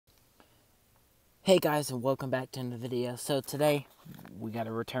Hey guys, and welcome back to another video. So today we got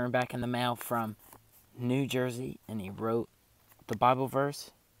a return back in the mail from New Jersey, and he wrote the Bible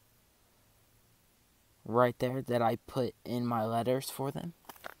verse right there that I put in my letters for them.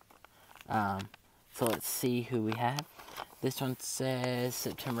 So let's see who we have. This one says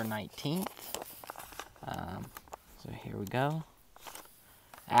September 19th. So here we go.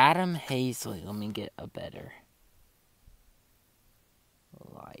 Adam Hazley. Let me get a better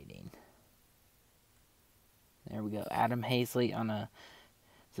lighting. There we go. Adam Hazley on a...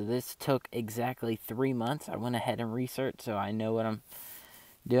 So this took exactly 3 months. I went ahead and researched, so I know what I'm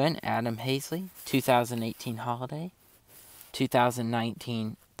doing. Adam Hazley, 2018 holiday,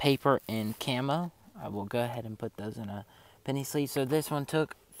 2019 paper and camo. I will go ahead and put those in a penny sleeve. So this one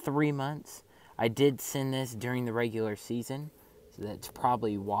took 3 months. I did send this during the regular season, so that's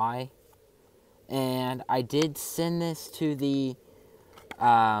probably why. And I did send this to the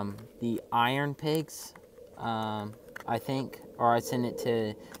Iron Pigs. I think, or I sent it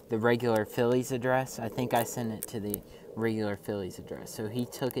to the regular Phillies address. I think I sent it to the regular Phillies address. So he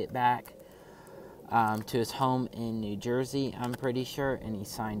took it back to his home in New Jersey, I'm pretty sure, and he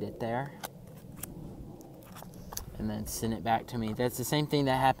signed it there. And then sent it back to me. That's the same thing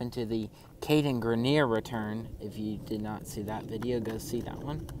that happened to the Caden Grenier return. If you did not see that video, go see that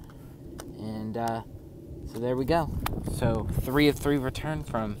one. And so there we go. So 3 of 3 return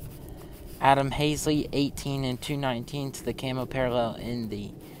from Adam Hazley, 18 and 219 to the camo parallel in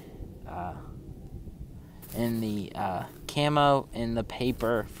the camo in the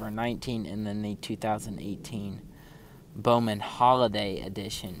paper for 19, and then the 2018 Bowman Holiday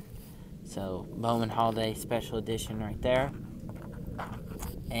edition. So Bowman Holiday special edition right there.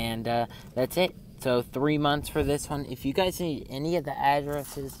 And that's it. So 3 months for this one. If you guys need any of the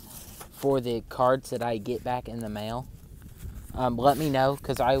addresses for the cards that I get back in the mail, let me know,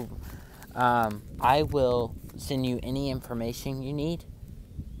 because I will send you any information you need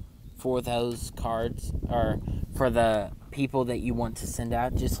for those cards, or for the people that you want to send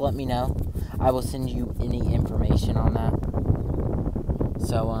out. Just let me know. I will send you any information on that.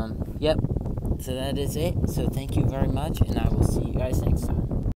 So, yep. So that is it. So thank you very much, and I will see you guys next time.